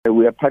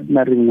we are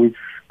partnering with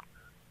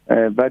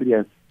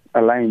various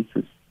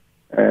alliances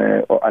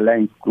or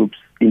alliance groups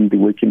in the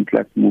working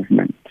class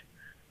movement.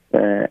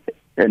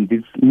 And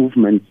these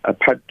movements are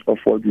part of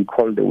what we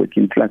call the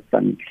Working Class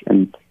Summit.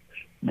 And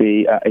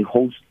they are a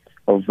host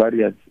of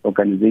various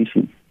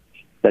organizations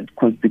that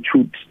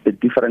constitute the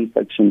different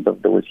sections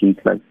of the working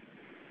class.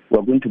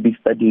 We're going to be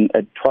studying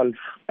at 12,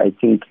 I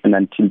think, and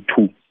until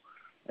 2.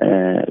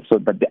 So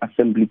that the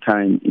assembly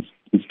time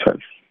is 12.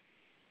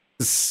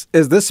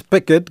 Is this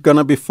picket going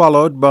to be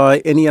followed by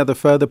any other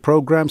further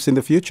programs in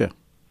the future?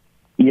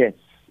 Yes.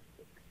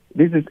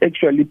 This is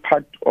actually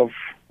part of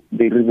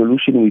the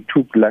resolution we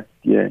took last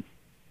year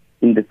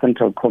in the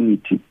Central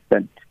Committee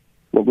that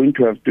we're going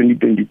to have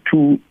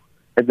 2022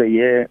 as a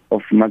year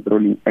of mass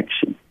rolling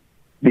action.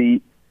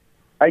 The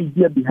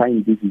idea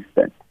behind this is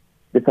that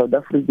the South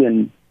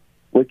African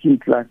working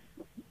class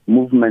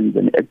movements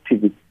and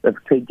activists have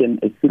taken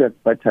a serious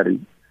battery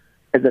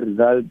as a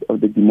result of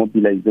the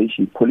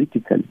demobilization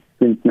politically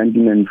since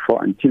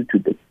 1994 until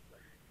today.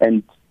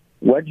 And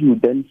what you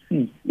then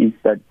see is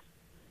that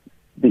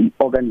the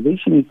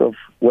organizations of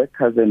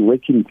workers and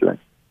working class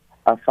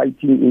are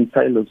fighting in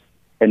silos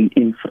and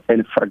in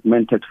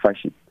fragmented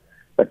fashion.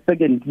 But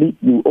secondly,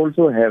 you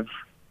also have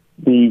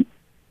the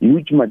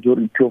huge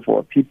majority of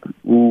our people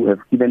who have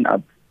given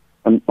up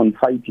on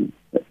fighting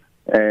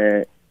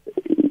in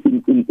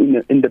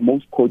the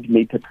most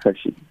coordinated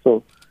fashion.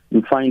 So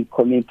you find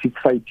communities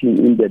fighting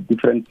in their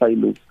different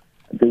silos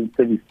against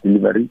service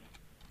delivery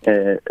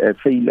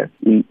failures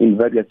in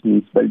various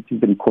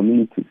municipalities and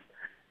communities.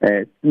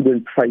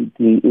 Students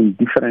fighting in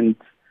different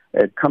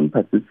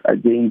campuses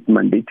against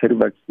mandatory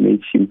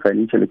vaccination,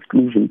 financial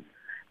exclusion,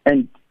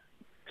 and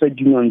trade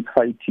unions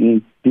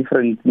fighting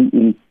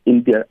differently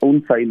in their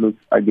own silos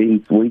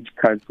against wage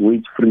cuts,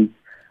 wage freeze,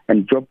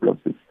 and job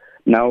losses.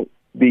 Now,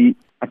 the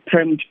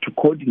attempt to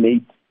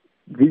coordinate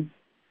these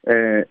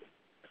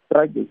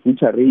struggles,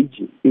 which are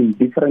raging in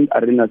different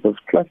arenas of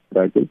class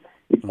struggle,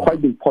 is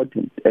quite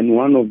important, and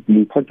one of the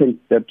important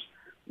steps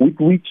with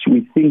which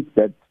we think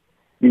that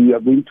we are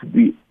going to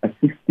be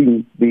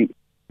assisting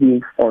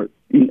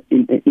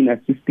in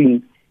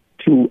assisting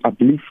to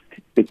uplift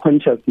the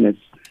consciousness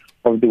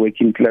of the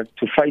working class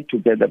to fight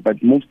together,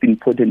 but most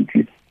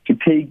importantly, to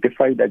take the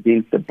fight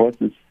against the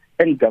bosses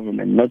and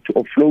government, not to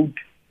offload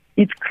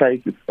each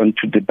crisis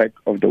onto the back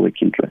of the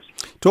working class.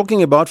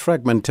 Talking about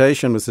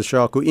fragmentation, Mr.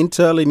 Shaku,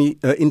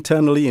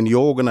 internally in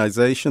your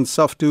organization,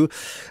 SAFTU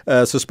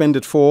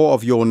suspended 4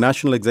 of your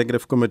National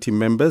Executive Committee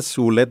members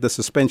who led the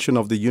suspension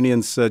of the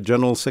union's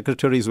General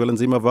Secretary,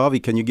 Zwelinzima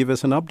Vavi. Can you give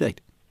us an update?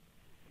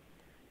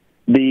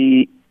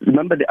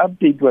 Remember, the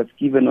update was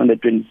given on the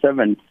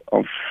 27th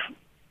of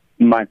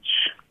March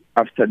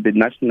after the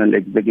National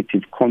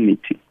Executive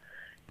Committee.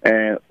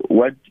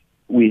 What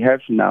we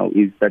have now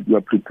is that we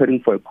are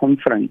preparing for a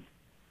conference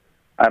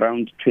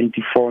around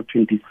 23rd,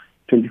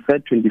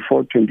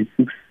 24th,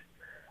 26th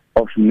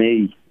of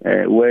May,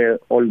 where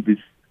all this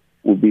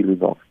will be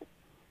resolved.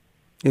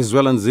 Is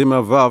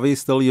Zwelinzima Vavi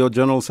still your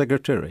General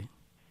Secretary?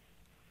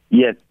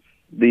 Yes,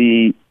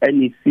 the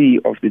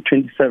NEC of the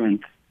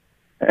 27th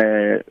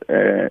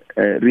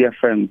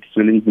reaffirmed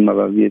Zwelinzima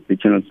Vavi as the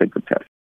General Secretary.